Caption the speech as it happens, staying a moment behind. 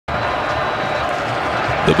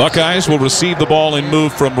Buckeyes will receive the ball and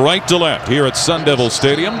move from right to left here at Sun Devil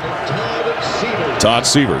Stadium. Todd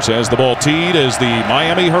Severs has the ball teed as the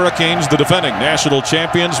Miami Hurricanes, the defending national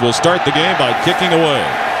champions, will start the game by kicking away.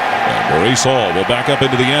 And Maurice Hall will back up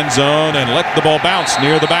into the end zone and let the ball bounce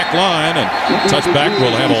near the back line. And touchback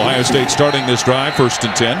will have Ohio State starting this drive, 1st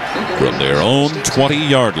and 10, from their own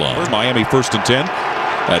 20-yard line. Miami 1st and 10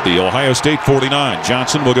 at the Ohio State 49.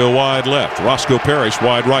 Johnson will go wide left. Roscoe Parrish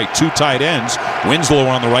wide right. Two tight ends. Winslow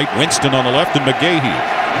on the right, Winston on the left, and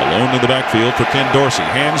McGahee alone in the backfield for Ken Dorsey.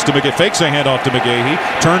 Hands to McGahee, fakes a handoff to McGahee,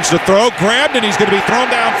 turns to throw, grabbed, and he's going to be thrown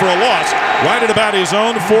down for a loss right at about his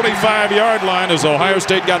own 45-yard line as Ohio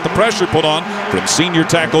State got the pressure put on from senior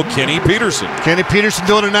tackle Kenny Peterson. Kenny Peterson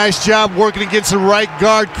doing a nice job working against the right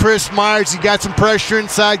guard, Chris Myers. He got some pressure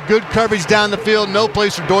inside, good coverage down the field, no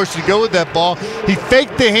place for Dorsey to go with that ball. He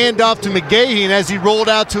faked the handoff to McGahee, and as he rolled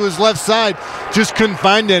out to his left side, just couldn't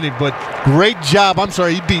find any, but great job. I'm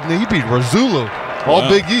sorry, he beat Razulu. All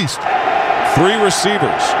Big East. Three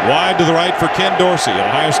receivers wide to the right for Ken Dorsey.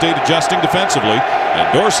 Ohio State adjusting defensively. And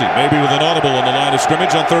Dorsey maybe with an audible in the line of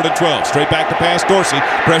scrimmage on 3rd and 12. Straight back to pass Dorsey.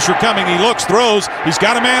 Pressure coming. He looks, throws. He's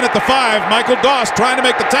got a man at the 5. Michael Doss trying to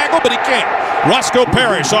make the tackle, but he can't. Roscoe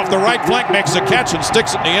Parrish off the right flank makes a catch and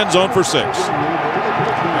sticks it in the end zone for 6.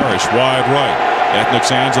 Parrish wide right. Ethnic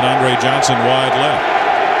Sands and Andre Johnson wide left.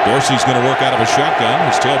 Dorsey's going to work out of a shotgun.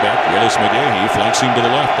 His tailback, Willis McGahee, flanks him to the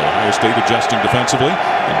left. Ohio State adjusting defensively.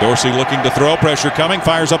 And Dorsey looking to throw. Pressure coming.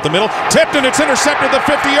 Fires up the middle. Tipped, and it's intercepted at the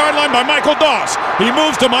 50-yard line by Michael Doss. He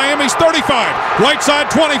moves to Miami's 35. Right side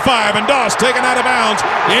 25. And Doss taken out of bounds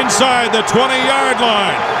inside the 20-yard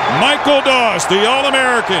line. Michael Doss, the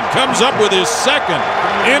All-American, comes up with his second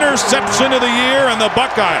interception of the year. And the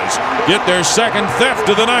Buckeyes get their second theft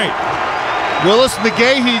of the night. Willis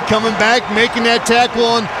McGahee coming back, making that tackle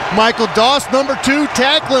on Michael Doss, number 2,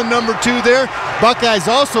 tackling number 2 there. Buckeyes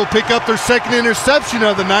also pick up their second interception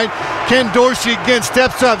of the night. Ken Dorsey again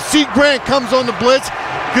steps up. C. Grant comes on the blitz,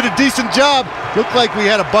 did a decent job. Looked like we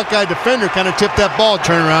had a Buckeye defender kind of tip that ball.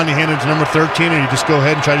 Turn around, he handed it to number 13, and you just go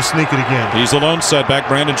ahead and try to sneak it again. He's the lone setback.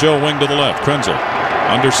 Brandon Joe wing to the left. Krenzel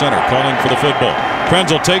under center, calling for the football.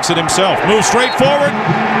 Krenzel takes it himself, moves straight forward.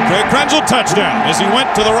 Craig Krenzel touchdown as he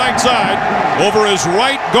went to the right side over his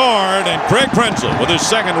right guard, and Craig Krenzel with his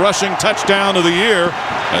second rushing touchdown of the year.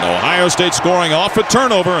 And Ohio State scoring off a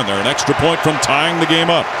turnover, and they're an extra point from tying the game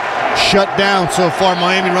up. Shut down so far.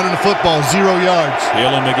 Miami running the football, 0 yards.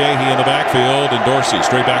 Hill and McGahee in the backfield, and Dorsey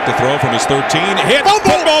straight back to throw from his 13. Hit,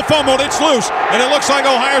 football fumbled, it's loose, and it looks like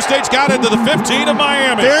Ohio State's got into the 15 of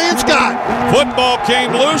Miami. Darian Scott. Football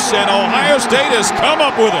came loose, and Ohio State has come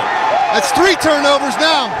up with it. That's 3 turnovers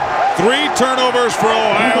now. 3 turnovers for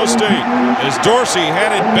Ohio State as Dorsey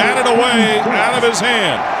had it batted away out of his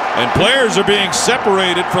hand, and players are being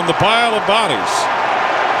separated from the pile of bodies.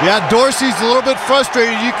 Yeah, Dorsey's a little bit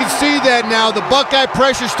frustrated. You can see that now. The Buckeye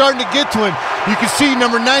pressure starting to get to him. You can see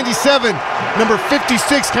number 97, number 56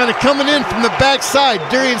 kind of coming in from the backside.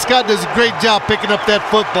 Darian Scott does a great job picking up that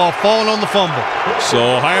football, falling on the fumble. So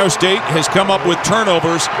Ohio State has come up with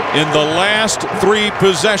turnovers in the last 3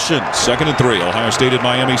 possessions. 2nd and 3. Ohio State at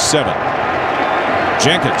Miami 7.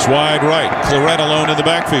 Jenkins wide right. Claret alone in the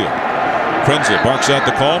backfield. Krenzel barks out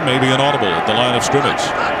the call, maybe an audible at the line of scrimmage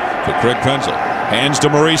for Craig Krenzel. Hands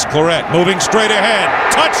to Maurice Claret, moving straight ahead.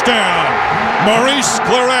 Touchdown! Maurice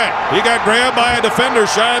Claret. He got grabbed by a defender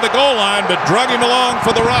shy of the goal line, but drug him along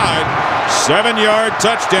for the ride. 7-yard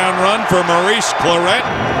touchdown run for Maurice Claret.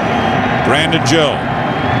 Brandon Joe.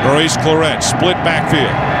 Maurice Claret, split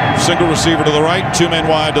backfield. Single receiver to the right, 2 men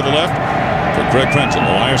wide to the left. For Craig Krenzel.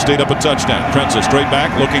 Ohio State up a touchdown. Krenzel straight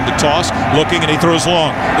back, looking to toss, looking, and he throws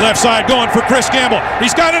long. Left side going for Chris Gamble.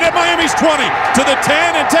 He's got it at Miami's 20 to the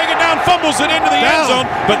 10 and taking down, fumbles it into the end zone,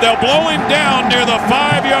 but they'll blow him down near the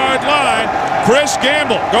 5-yard line. Chris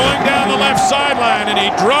Gamble going down the left sideline, and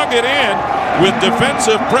he drug it in with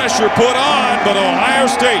defensive pressure put on, but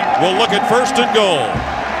Ohio State will look at 1st and goal.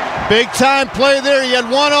 Big time play there. He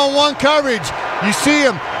had one-on-one coverage. You see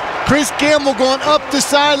him. Chris Gamble going up the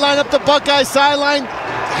sideline, up the Buckeye sideline,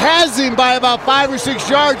 has him by about 5 or 6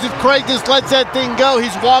 yards. If Craig just lets that thing go,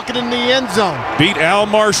 he's walking in the end zone. Beat Al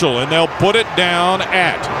Marshall, and they'll put it down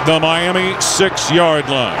at the Miami 6-yard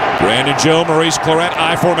line. Brandon Joe, Maurice Claret,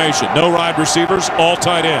 I formation. No wide receivers, all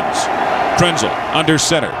tight ends. Krenzel under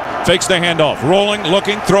center. Fakes the handoff. Rolling,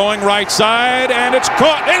 looking, throwing right side, and it's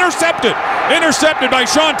caught. Intercepted. Intercepted by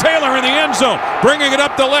Sean Taylor in the end zone. Bringing it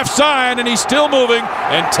up the left side, and he's still moving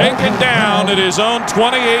and taken down at his own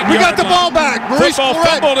 28-yard line. We got the ball back. Maurice Football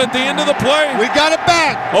Clarett fumbled at the end of the play. We got it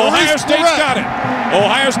back. Ohio State's got it.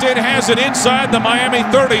 Ohio State has it inside the Miami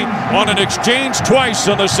 30 on an exchange twice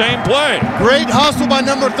on the same play. Great hustle by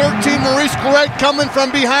number 13, Maurice Clarett, coming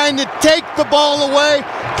from behind to take the ball away,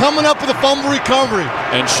 coming up with a fumble recovery.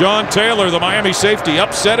 And Sean Taylor, the Miami safety,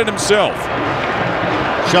 upset it himself.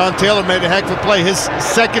 Sean Taylor made a heck of a play, his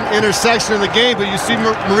second interception in the game, but you see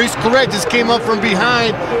Maurice Clarett just came up from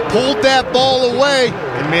behind, pulled that ball away,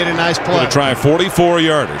 and made a nice play. Going to try a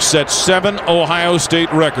 44-yarder. Set 7 Ohio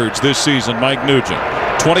State records this season, Mike Nugent.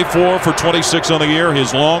 24 for 26 on the year.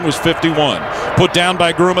 His long was 51. Put down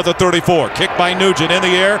by Groom at the 34. Kicked by Nugent in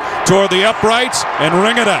the air toward the uprights and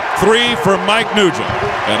ring it up. 3 for Mike Nugent.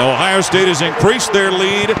 And Ohio State has increased their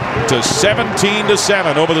lead to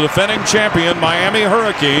 17-7 over the defending champion Miami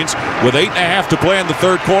Hurricanes with 8.5 to play in the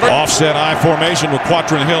third quarter. Offset I formation with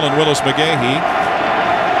Quatrin Hill and Willis McGahee.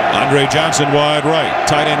 Andre Johnson wide right.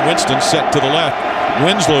 Tight end Winston set to the left.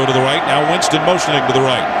 Winslow to the right. Now Winston motioning to the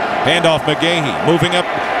right. Handoff McGahee moving up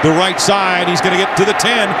the right side. He's going to get to the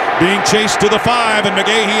 10, being chased to the 5, and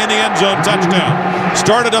McGahee in the end zone. Touchdown.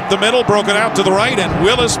 Started up the middle, broken out to the right, and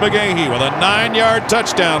Willis McGahee with a 9-yard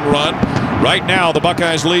touchdown run. Right now, the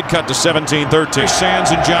Buckeyes lead cut to 17-13.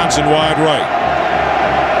 Sands and Johnson wide right.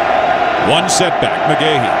 One setback.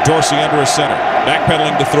 McGahee. Dorsey under a center.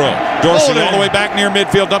 Backpedaling to throw. Dorsey all the way back near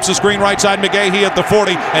midfield. Dumps the screen right side. McGahee at the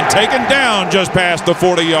 40 and taken down just past the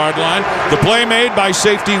 40-yard line. The play made by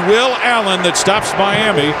safety Will Allen that stops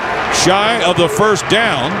Miami shy of the first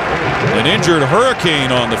down. An injured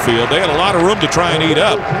Hurricane on the field. They had a lot of room to try and eat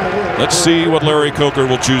up. Let's see what Larry Coker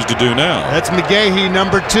will choose to do now. That's McGahee,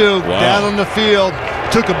 number 2, down on the field.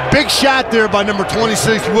 Took a big shot there by number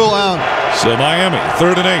 26, Will Allen. So Miami,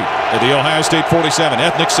 3rd and 8 at the Ohio State 47.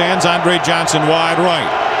 Ethnic Sands, Andre Johnson wide right.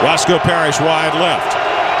 Roscoe Parrish wide left.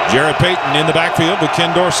 Jarrett Payton in the backfield with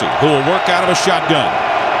Ken Dorsey, who will work out of a shotgun.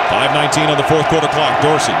 5:19 on the fourth quarter clock.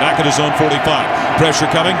 Dorsey back at his own 45. Pressure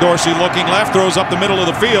coming. Dorsey looking left, throws up the middle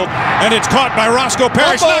of the field, and it's caught by Roscoe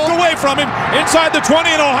Parrish. Knocked away from him inside the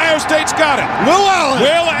 20, and Ohio State's got it. Will Allen.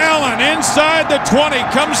 Will Allen inside the 20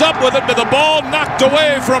 comes up with it, but the ball knocked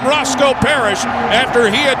away from Roscoe Parrish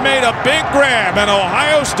after he had made a big grab, and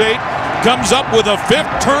Ohio State comes up with a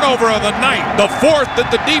 5th turnover of the night, the 4th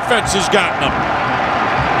that the defense has gotten them.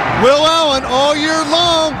 Will Allen all year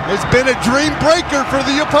long has been a dream breaker for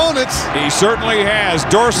the opponents. He certainly has.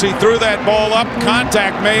 Dorsey threw that ball up.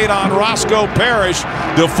 Contact made on Roscoe Parrish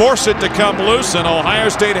to force it to come loose, and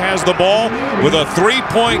Ohio State has the ball with a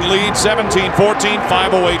 3-point lead, 17-14,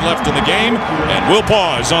 5:08 left in the game, and we'll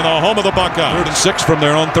pause on the home of the Buckeyes. 3rd and 6 from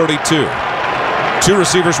their own 32. 2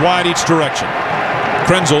 receivers wide each direction.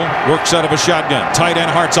 Krenzel works out of a shotgun. Tight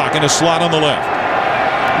end Hartsock in a slot on the left.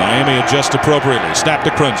 Miami adjusts appropriately. Snap to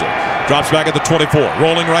Krenzel. Drops back at the 24.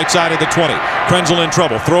 Rolling right side at the 20. Krenzel in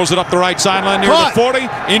trouble. Throws it up the right sideline near the 40.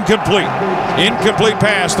 Incomplete. Incomplete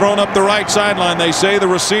pass thrown up the right sideline. They say the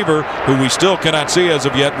receiver, who we still cannot see as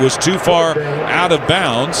of yet, was too far out of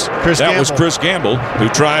bounds. That was Chris Gamble, who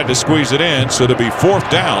tried to squeeze it in. So to be 4th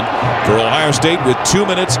down for Ohio State with 2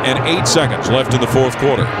 minutes and 8 seconds left in the fourth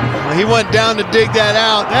quarter. He went down to dig that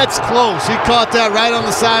out. That's close. He caught that right on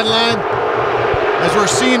the sideline. As we're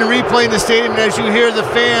seeing a replay in the stadium, and as you hear the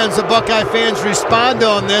fans, the Buckeye fans respond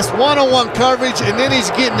on this. One-on-one coverage, and then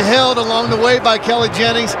he's getting held along the way by Kelly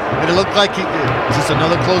Jennings, and it looked like just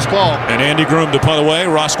another close call. And Andy Groom to punt away.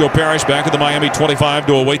 Roscoe Parrish back at the Miami 25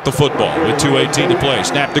 to await the football with 2:18 to play.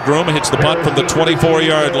 Snap to Groom, hits the punt from the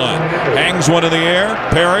 24-yard line. Hangs one in the air.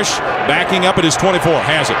 Parrish backing up at his 24,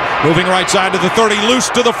 has it. Moving right side to the 30, loose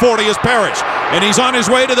to the 40 is Parrish, and he's on his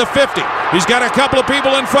way to the 50. He's got a couple of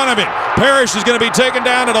people in front of him. Parrish is going to be taken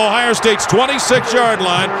down at Ohio State's 26-yard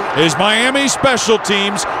line as Miami special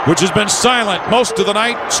teams, which has been silent most of the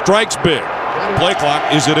night, strikes big. Play clock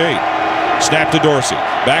is at 8. Snap to Dorsey.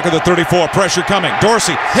 Back of the 34. Pressure coming.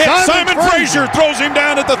 Dorsey hits. Simon Frazier throws him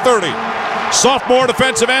down at the 30. Sophomore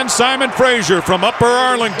defensive end Simon Frazier from Upper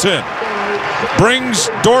Arlington brings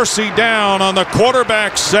Dorsey down on the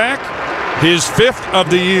quarterback sack, his 5th of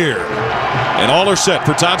the year. And all are set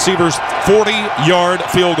for Todd Seaver's 40-yard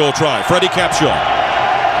field goal try. Freddie Capshaw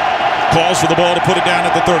calls for the ball to put it down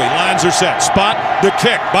at the 30. Lines are set. Spot the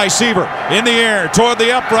kick by Seaver in the air toward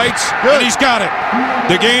the uprights, and he's got it.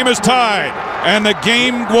 The game is tied, and the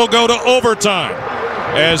game will go to overtime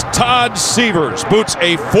as Todd Seavers boots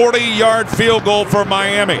a 40-yard field goal for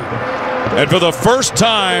Miami. And for the first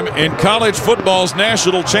time in college football's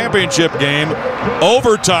national championship game,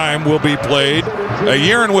 overtime will be played. A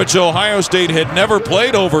year in which Ohio State had never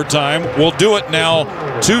played overtime will do it now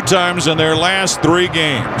 2 times in their last 3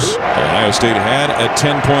 games. Ohio State had a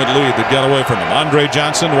 10-point lead that got away from them. Andre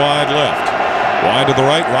Johnson wide left. Wide to the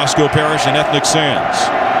right, Roscoe Parrish and Ethnic Sands.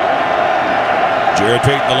 Jared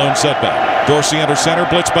Payton, the lone setback. Dorsey under center,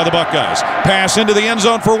 blitzed by the Buckeyes. Pass into the end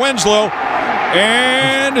zone for Winslow.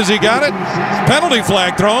 And has he got it? Penalty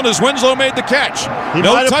flag thrown as Winslow made the catch.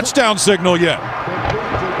 No touchdown signal yet.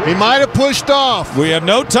 He might have pushed off. We have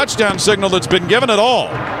no touchdown signal that's been given at all.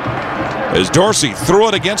 As Dorsey threw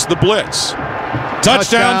it against the blitz.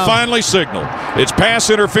 Touchdown finally signaled. It's pass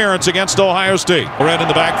interference against Ohio State. Red in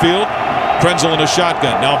the backfield. Krenzel in a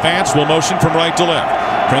shotgun. Now Vance will motion from right to left.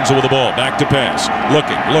 Krenzel with the ball, back to pass.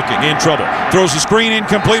 Looking, in trouble. Throws a screen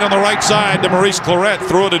incomplete on the right side to Maurice Clarett.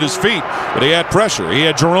 Threw it at his feet, but he had pressure. He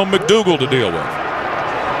had Jerome McDougal to deal with.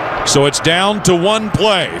 So it's down to 1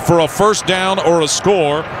 play for a first down or a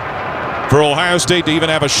score for Ohio State to even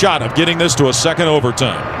have a shot of getting this to a second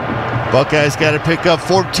overtime. Buckeyes got to pick up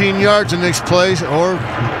 14 yards in the next play or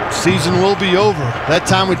season will be over. That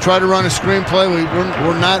time we tried to run a screen play.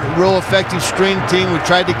 We're not a real effective screen team. We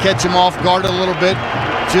tried to catch him off guard a little bit.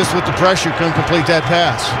 Just with the pressure, couldn't complete that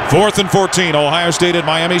pass. 4th and 14. Ohio State at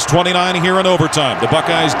Miami's 29 here in overtime. The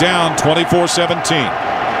Buckeyes down 24-17.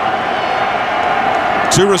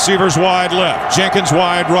 2 receivers wide left. Jenkins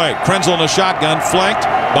wide right. Krenzel in a shotgun, flanked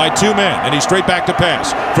by 2 men. And he's straight back to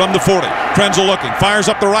pass from the 40. Krenzel looking, fires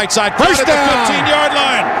up the right side. First down! At the 15-yard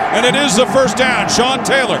line. And it is the first down. Sean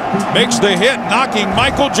Taylor makes the hit, knocking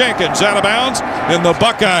Michael Jenkins out of bounds. And the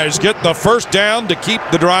Buckeyes get the first down to keep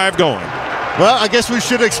the drive going. Well, I guess we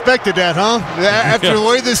should have expected that, huh? After the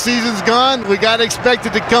way this season's gone, we got to expect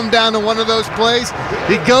it to come down to one of those plays.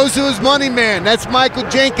 He goes to his money man. That's Michael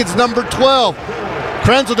Jenkins, number 12.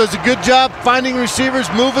 Krenzel does a good job finding receivers,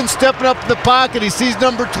 moving, stepping up in the pocket. He sees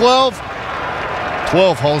number 12.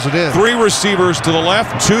 12 hauls it in. 3 receivers to the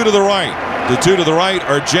left, 2 to the right. The 2 to the right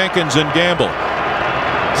are Jenkins and Gamble.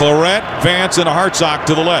 Clarett, Vance, and Hartsock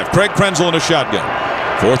to the left. Craig Krenzel in a shotgun.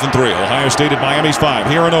 4th and 3. Ohio State at Miami's 5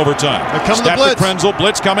 here in overtime. Snap to Krenzel.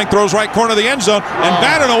 Blitz coming. Throws right corner of the end zone. And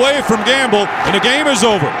batted away from Gamble. And the game is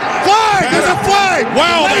over. Flag! There's a flag!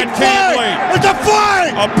 Wow, that came late. There's a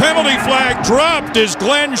flag! A penalty flag dropped as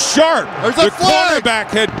Glenn Sharp, the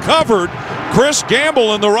cornerback, had covered Chris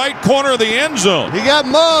Gamble in the right corner of the end zone. He got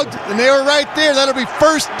mugged, and they were right there. That'll be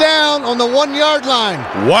first down on the 1-yard line.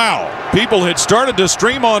 Wow. People had started to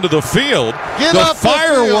stream onto the field. The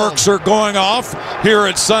fireworks are going off here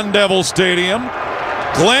at Sun Devil Stadium.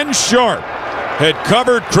 Glenn Sharp had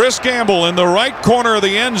covered Chris Gamble in the right corner of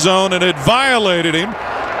the end zone and had violated him.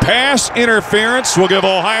 Pass interference will give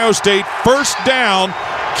Ohio State first down,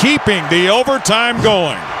 keeping the overtime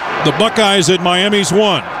going. The Buckeyes at Miami's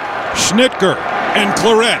 1. Schnitker and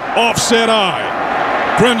Clarett offset eye.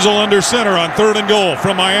 Krenzel under center on 3rd and goal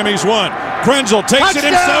from Miami's 1. Krenzel takes it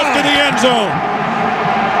himself to the end zone.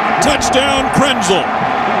 Touchdown Krenzel.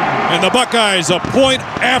 And the Buckeyes a point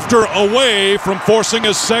after away from forcing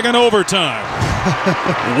a second overtime.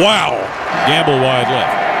 Wow. Gamble wide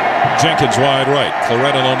left. Jenkins wide right.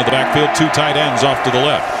 Clarett alone to the backfield. 2 tight ends off to the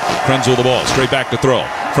left. Krenzel the ball. Straight back to throw.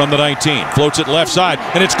 From the 19. Floats it left side.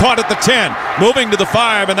 And it's caught at the 10. Moving to the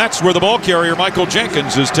 5. And that's where the ball carrier, Michael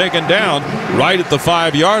Jenkins, is taken down right at the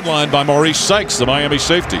 5-yard line by Maurice Sykes, the Miami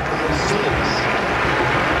safety.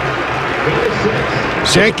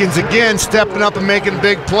 Jenkins again stepping up and making a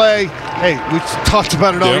big play. Hey, we talked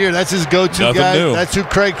about it all year. That's his go-to guy. New. That's who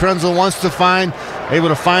Craig Krenzel wants to find. Able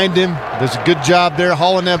to find him. Does a good job there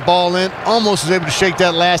hauling that ball in. Almost is able to shake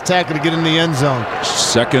that last tackle to get in the end zone.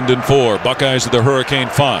 2nd and 4. Buckeyes at the Hurricane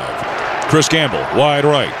 5. Chris Gamble wide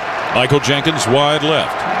right. Michael Jenkins wide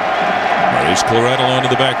left. Maurice Clarett alone to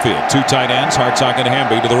the backfield. 2 tight ends, Hartsock and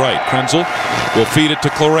Hamby to the right. Krenzel will feed it to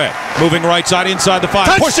Clarett. Moving right side inside the 5.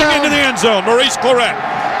 Touchdown! Pushing into the end zone. Maurice Clarett.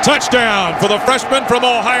 Touchdown for the freshman from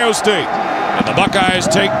Ohio State. And the Buckeyes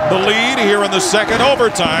take the lead here in the second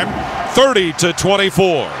overtime,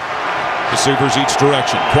 30-24. Receivers each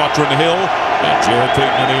direction. Quatron Hill and Jared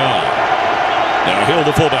Payton in the eye. Now Hill,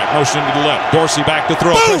 the fullback, motioning to the left. Dorsey back to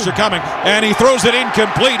throw. Boom! Pressure coming. And he throws it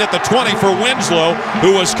incomplete at the 20 for Winslow,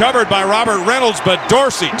 who was covered by Robert Reynolds. But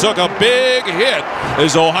Dorsey took a big hit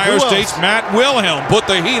as Ohio State's Matt Wilhelm put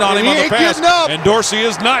the heat on him on the pass. And Dorsey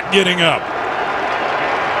is not getting up.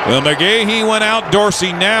 Well, McGahee went out.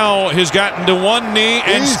 Dorsey now has gotten to one knee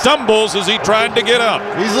and stumbles as he tried to get up.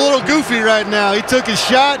 He's a little goofy right now. He took his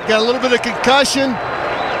shot, got a little bit of concussion.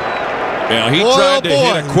 Yeah, he tried to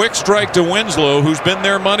hit a quick strike to Winslow, who's been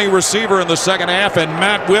their money receiver in the second half, and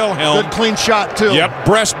Matt Wilhelm. Good clean shot, too. Yep,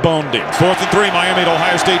 breastboned him. 4th and 3, Miami at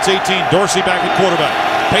Ohio State's 18. Dorsey back at quarterback.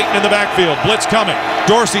 Peyton in the backfield. Blitz coming.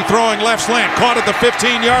 Dorsey throwing left slant. Caught at the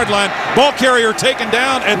 15-yard line. Ball carrier taken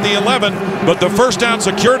down at the 11, but the first down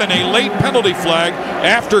secured in a late penalty flag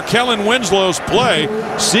after Kellen Winslow's play.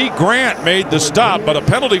 C. Grant made the stop, but a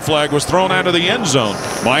penalty flag was thrown out of the end zone.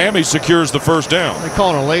 Miami secures the first down. They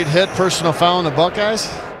calling a late hit, personal foul on the Buckeyes?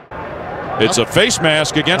 It's a face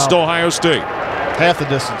mask against Ohio State. Half the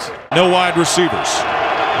distance. No wide receivers.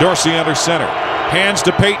 Dorsey under center. Hands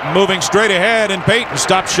to Peyton, moving straight ahead, and Peyton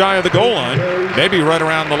stops shy of the goal line, maybe right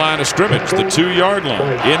around the line of scrimmage, the 2-yard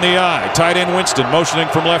line. In the eye, tight end Winston motioning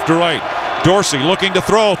from left to right. Dorsey looking to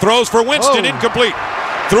throw, throws for Winston, incomplete.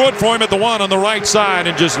 Threw it for him at the 1 on the right side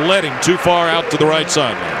and just led him too far out to the right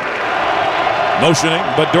sideline. Motioning,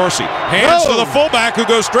 but Dorsey hands to the fullback who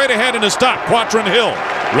goes straight ahead in a stop, Quatron Hill.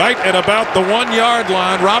 Right at about the 1-yard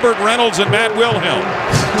line, Robert Reynolds and Matt Wilhelm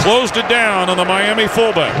closed it down on the Miami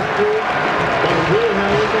fullback.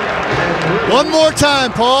 One more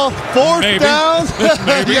time, Paul. 4th down.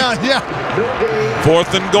 Yeah.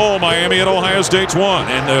 4th and goal, Miami at Ohio State's 1.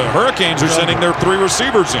 And the Hurricanes are sending their 3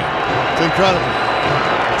 receivers in. It's incredible.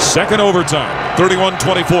 Second overtime,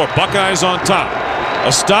 31-24. Buckeyes on top.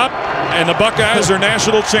 A stop, and the Buckeyes are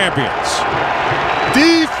national champions.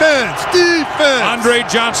 Defense. Andre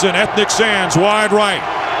Johnson, Ethnic Sands, wide right.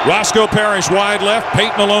 Roscoe Parrish, wide left.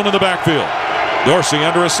 Peyton alone in the backfield. Dorsey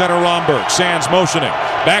under a center Romberg. Sands motioning.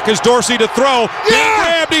 Back is Dorsey to throw.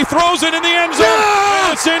 Grabbed. He throws it in the end zone.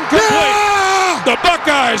 And it's incomplete. The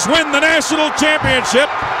Buckeyes win the national championship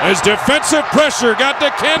as defensive pressure got to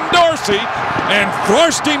Ken Dorsey and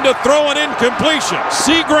forced him to throw an incompletion.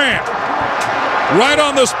 C. Grant right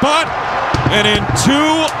on the spot, and in 2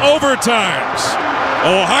 overtimes,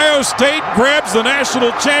 Ohio State grabs the national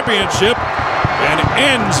championship and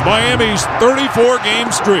ends Miami's 34-game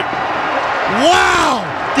streak. Wow!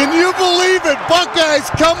 Can you believe it?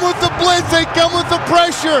 Buckeyes come with the blitz. They come with the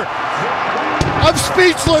pressure. I'm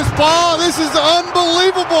speechless, Paul. This is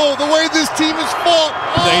unbelievable the way this team has fought.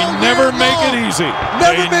 They never make it easy.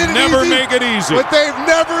 Never make it easy. But they've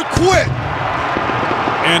never quit.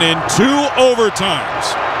 And in 2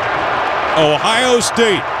 overtimes, Ohio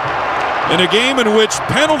State, in a game in which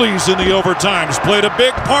penalties in the overtimes played a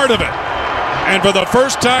big part of it. And for the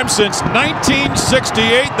first time since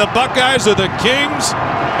 1968, the Buckeyes are the kings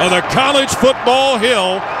of the college football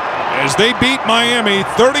hill as they beat Miami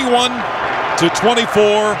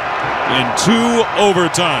 31-24 in 2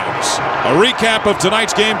 overtimes. A recap of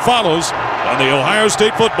tonight's game follows on the Ohio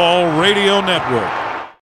State Football Radio Network.